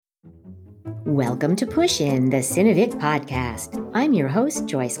Welcome to Push In, the Cinevic podcast. I'm your host,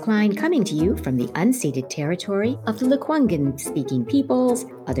 Joyce Klein, coming to you from the unceded territory of the Lekwungen-speaking peoples,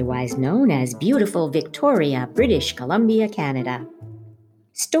 otherwise known as beautiful Victoria, British Columbia, Canada.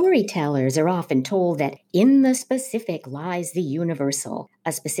 Storytellers are often told that in the specific lies the universal,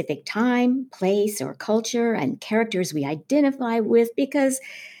 a specific time, place, or culture, and characters we identify with because,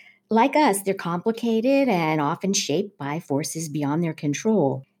 like us, they're complicated and often shaped by forces beyond their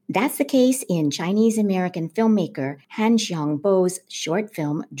control. That's the case in Chinese-American filmmaker Han Xiaobo's short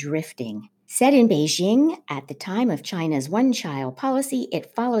film Drifting. Set in Beijing at the time of China's one-child policy,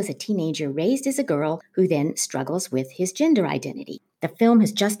 it follows a teenager raised as a girl who then struggles with his gender identity. The film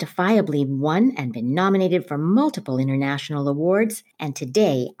has justifiably won and been nominated for multiple international awards, and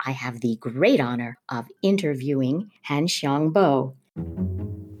today I have the great honor of interviewing Han Xiaobo.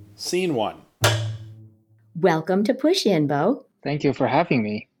 Scene 1. Welcome to Push In, Bo. Thank you for having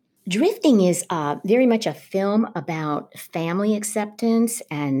me. Drifting is very much a film about family acceptance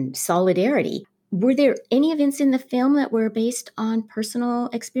and solidarity. Were there any events in the film that were based on personal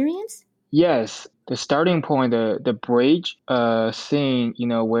experience? Yes, the starting point, the bridge scene,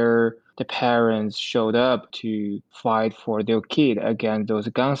 where the parents showed up to fight for their kid against those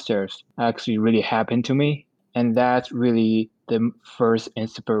gangsters actually really happened to me. And that's really the first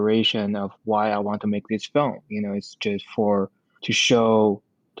inspiration of why I want to make this film. It's just to show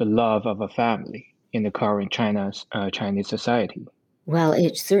the love of a family in the current Chinese society. Well,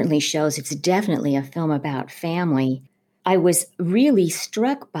 it certainly shows. It's definitely a film about family. I was really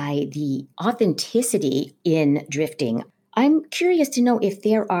struck by the authenticity in Drifting. I'm curious to know if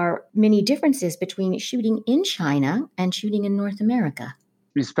there are many differences between shooting in China and shooting in North America.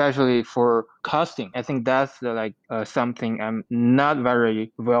 Especially for casting, I think that's something I'm not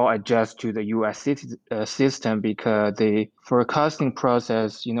very well adjusted to the U.S. system because for a casting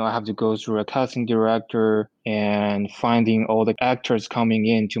process, I have to go through a casting director and finding all the actors coming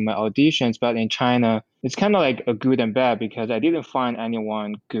in to my auditions. But in China, it's kind of like a good and bad because I didn't find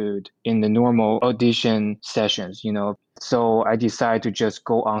anyone good in the normal audition sessions, So I decided to just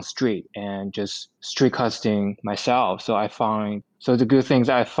go on street and just street casting myself. So the good thing is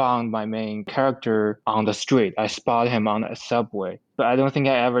I found my main character on the street. I spot him on a subway. But I don't think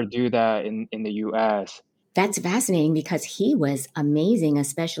I ever do that in the US. That's fascinating because he was amazing,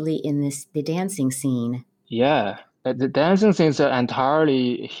 especially in the dancing scene. Yeah, the dancing scene is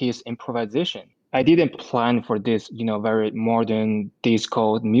entirely his improvisation. I didn't plan for this, very modern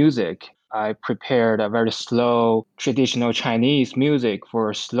disco music. I prepared a very slow traditional Chinese music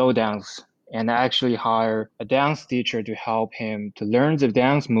for slow dance. And I actually hired a dance teacher to help him to learn the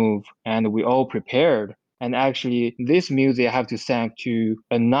dance move. And we all prepared. And actually, this music I have to thank to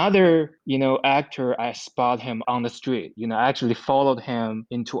another, actor. I spot him on the street. I actually followed him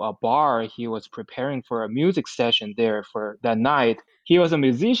into a bar. He was preparing for a music session there for that night. He was a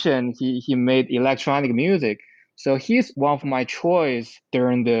musician. He made electronic music. So he's one of my choice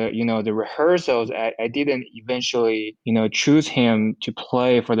during the rehearsals. I didn't eventually, choose him to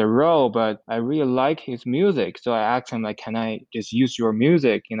play for the role, but I really like his music. So I asked him, can I just use your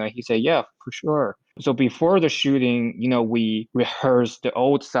music? He said, yeah, for sure. So before the shooting, we rehearsed the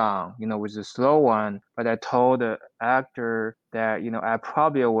old song, with the slow one. But I told the actor that, I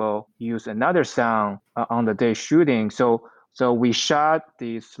probably will use another song on the day shooting. So we shot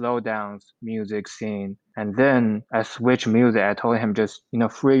the slow dance music scene, and then I switched music. I told him just,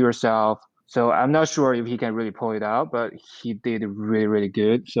 free yourself. So I'm not sure if he can really pull it out, but he did really, really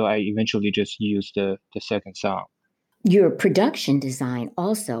good. So I eventually just used the second song. Your production design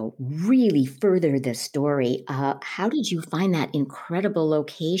also really furthered the story. How did you find that incredible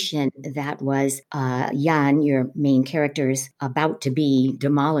location that was Yan, your main character's about to be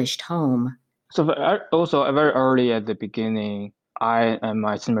demolished home? So also very early at the beginning, I and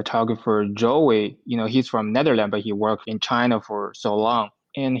my cinematographer Joey, he's from Netherlands, but he worked in China for so long.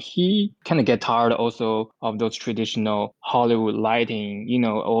 And he kind of get tired also of those traditional Hollywood lighting.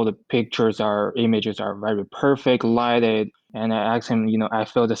 All the images are very perfect lighted. And I asked him, I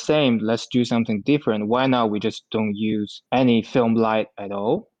feel the same. Let's do something different. Why not we just don't use any film light at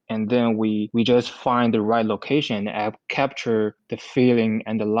all? And then we just find the right location and capture the feeling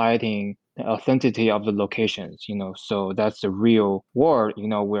and the lighting, the authenticity of the locations, so that's the real world,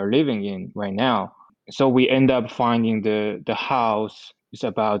 we're living in right now. So we end up finding the house is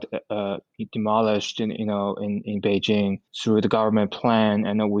about demolished in Beijing through the government plan,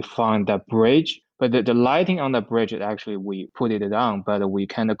 and then we found that bridge. But the lighting on the bridge, actually, we put it down, but we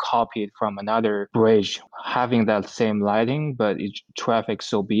kind of copied from another bridge having that same lighting, but traffic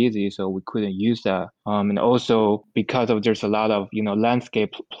so busy, so we couldn't use that. And also because of there's a lot of,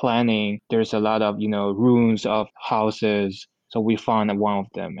 landscape planning, there's a lot of, ruins of houses. So we found one of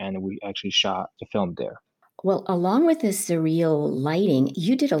them and we actually shot the film there. Well, along with the surreal lighting,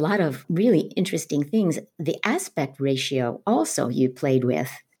 you did a lot of really interesting things. The aspect ratio also you played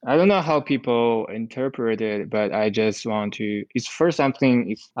with. I don't know how people interpret it, but I just want to, it's first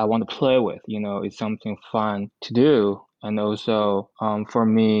something I want to play with, it's something fun to do. And also, for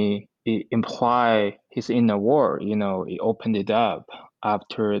me, it imply his inner world, it opened it up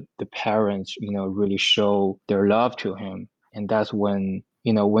after the parents, really show their love to him. And that's when,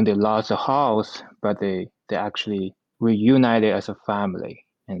 when they lost the house, but they actually reunited as a family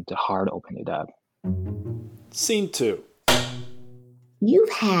and the heart opened it up. Scene 2.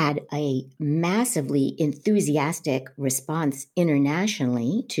 You've had a massively enthusiastic response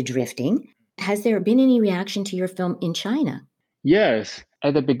internationally to drifting. Has there been any reaction to your film in China? Yes.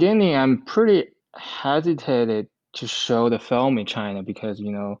 At the beginning, I'm pretty hesitated to show the film in China because,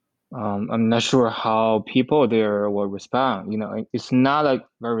 I'm not sure how people there will respond. It's not like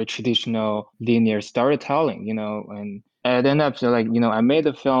very traditional linear storytelling, and I ended up I made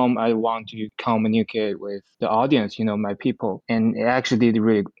the film. I want to communicate with the audience, my people, and it actually did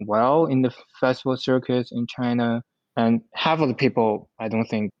really well in the festival circuits in China. And half of the people, I don't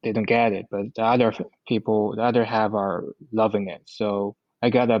think they don't get it, but the other people, the other half are loving it. So I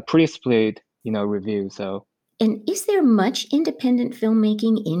got a pretty split, review. So. And is there much independent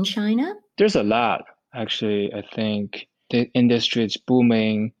filmmaking in China? There's a lot, actually. I think the industry is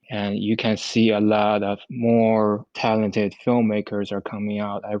booming and you can see a lot of more talented filmmakers are coming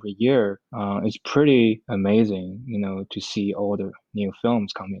out every year. It's pretty amazing, to see all the new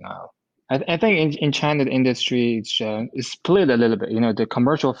films coming out. I think in China, the industry it's split a little bit. The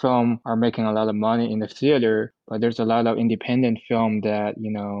commercial film are making a lot of money in the theater, but there's a lot of independent film that,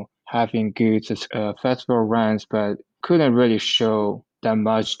 having good festival runs, but couldn't really show that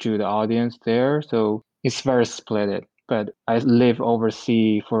much to the audience there. So it's very split. But I live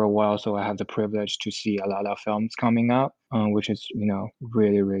overseas for a while, so I have the privilege to see a lot of films coming out, which is,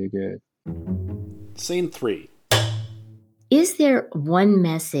 really, really good. Scene 3. Is there one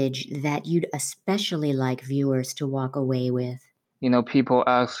message that you'd especially like viewers to walk away with? People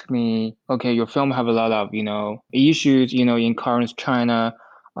ask me, okay, your film have a lot of, issues, in current China.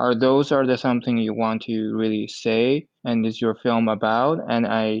 Are something you want to really say? And is your film about? And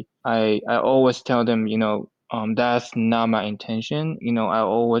I always tell them, that's not my intention. I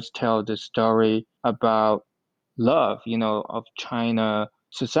always tell the story about love, of China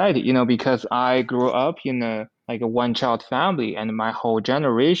society, because I grew up in a one-child family, and my whole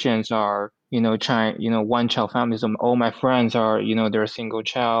generations are, one-child families. All my friends are, they're a single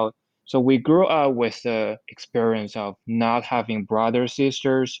child. So we grew up with the experience of not having brothers,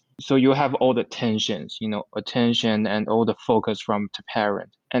 sisters. So you have all the tensions, attention and all the focus from the parent.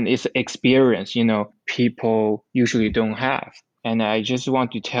 And it's experience, people usually don't have. And I just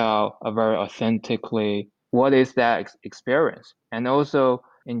want to tell a very authentically what is that experience. And also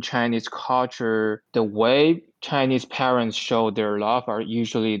in Chinese culture, the way Chinese parents show their love are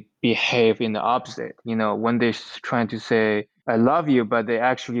usually behave in the opposite. When they're trying to say, I love you, but they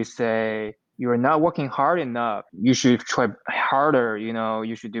actually say, you're not working hard enough. You should try harder,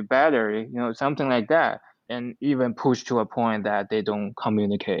 you should do better, something like that. And even push to a point that they don't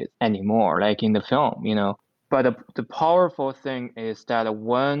communicate anymore, like in the film, But the powerful thing is that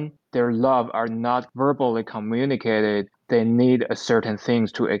when their love are not verbally communicated, they need a certain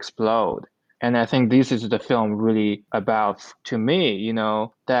things to explode. And I think this is the film really about to me,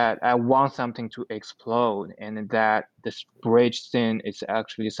 that I want something to explode, and that this bridge scene is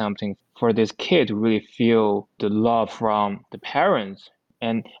actually something for this kid to really feel the love from the parents.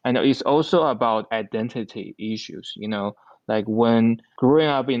 And it's also about identity issues, like when growing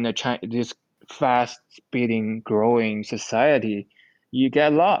up in this fast speeding growing society, you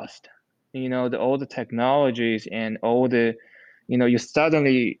get lost. All the technologies and all the, you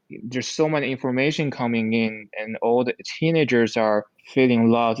suddenly, there's so much information coming in, and all the teenagers are feeling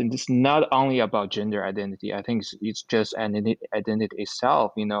lost. And it's not only about gender identity. I think it's just identity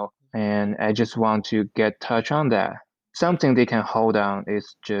itself, and I just want to get touch on that. Something they can hold on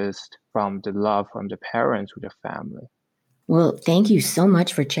is just from the love from the parents with the family. Well, thank you so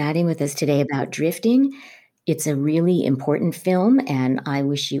much for chatting with us today about Drifting. It's a really important film, and I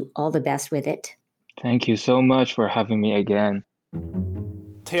wish you all the best with it. Thank you so much for having me again.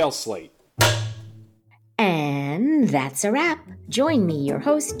 Tail Slate. And that's a wrap. Join me, your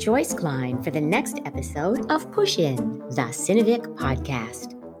host, Joyce Klein, for the next episode of Push In, the Cinevik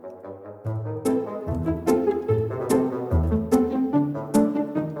podcast.